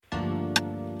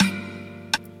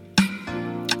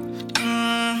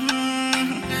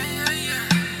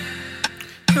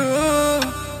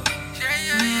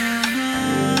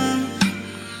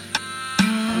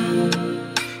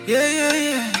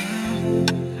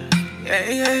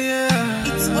Yeah.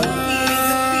 It's okay,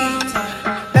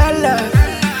 La love,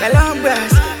 la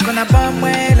l'embrasse. Qu'on a pas moi,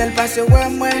 elle passe ouais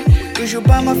moi. Toujours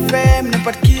pas ma femme,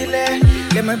 n'importe qui l'est.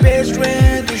 Les mes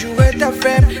besoins, toujours être ta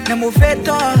femme. N'a mauvais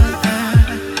temps.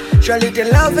 Surely they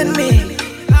loving me.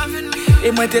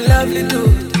 Et moi t'es lovely too.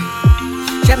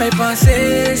 Jamais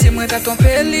pensé, si moi t'as ton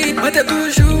péli. Moi t'es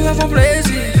toujours à mon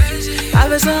plaisir.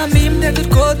 Avec un mime de tous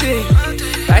côtés.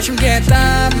 Pas je m'gagne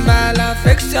à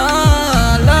l'affection.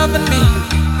 Loving me.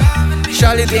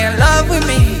 Surely they in love with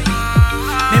me.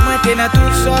 Mais moi t'es dans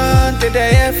tout son, t'es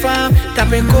derrière femme. T'as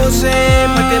pas causé,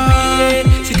 moi t'es pillé.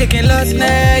 Si t'es qu'un l'autre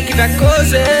nègre qui t'a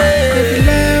causé. Depi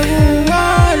Le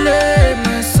Wale,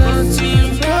 me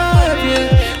sentis pas bien.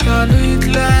 La nuit,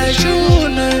 la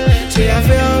journée, c'est à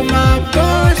faire ma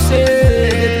pensée.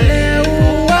 Depi Le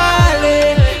Wale,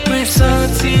 me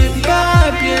sentis pas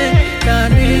bien. La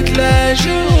nuit, la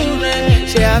journée,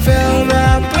 c'est à faire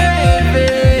ma baby.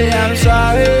 I'm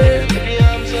sorry,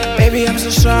 baby, I'm so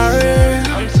sorry.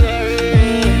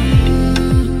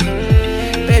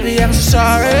 Baby, I'm so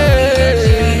sorry.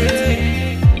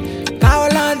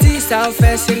 Parole en dit, ça a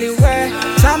fait, c'est les ouais.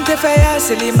 Ça me fait,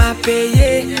 c'est les m'a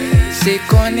payé. C'est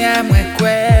qu'on y a moins quoi.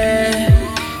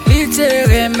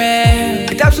 Littéralement,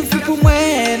 il t'a soufflé pour moi,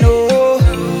 no.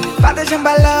 Pas de jambe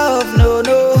à love, no,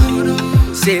 no.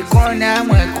 C'est qu'on y a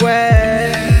moins quoi.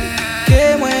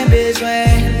 Que moins besoin.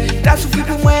 T'as soufflé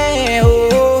pour moi,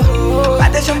 oh. Pas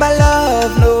de jambe à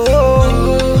love, no.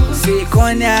 C'est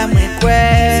qu'on y a moins quoi.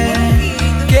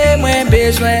 Que moins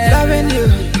besoin.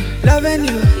 Loving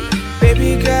you,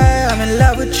 baby girl, I'm in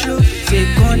love with you. C'est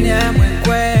qu'on y a moins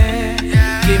quoi.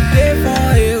 Qui me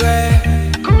défend et ouais.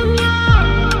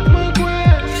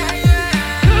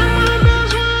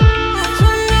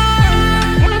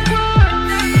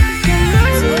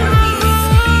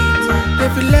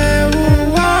 Depi Le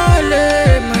Wale,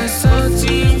 me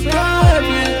sentis pas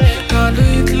bien. Quand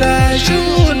toute la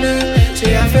journée,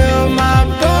 c'est à faire ma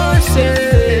pensée.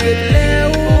 Depi Le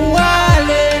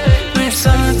Wale, me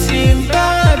sentis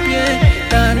pas bien.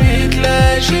 Quand toute la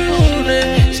journée,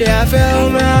 c'est à faire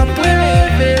ma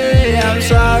baby. I'm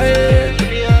sorry,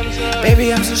 baby,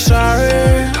 I'm so sorry.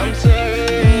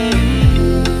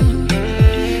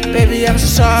 Baby, I'm so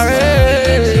sorry.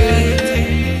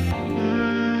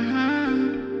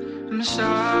 I'm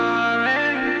sorry.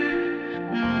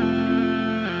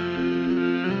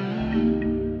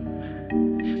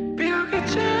 Big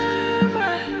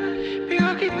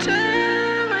ol' get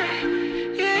time,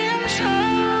 yeah, I'm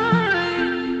sorry.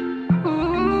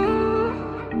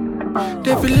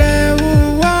 Depi Le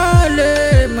Wale,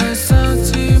 me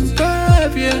sentis pas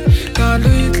bien. Quand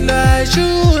toute la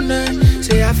journée,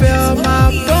 c'est à faire ma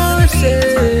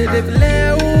pensée. Depi Le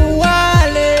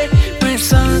Wale, me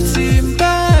sentis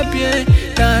pas bien.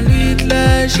 Quand toute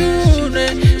la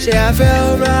journée, c'est à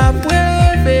faire ma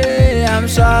baby. I'm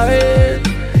sorry,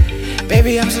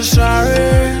 baby, I'm so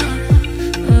sorry.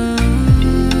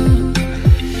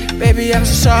 Baby, I'm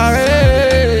so sorry.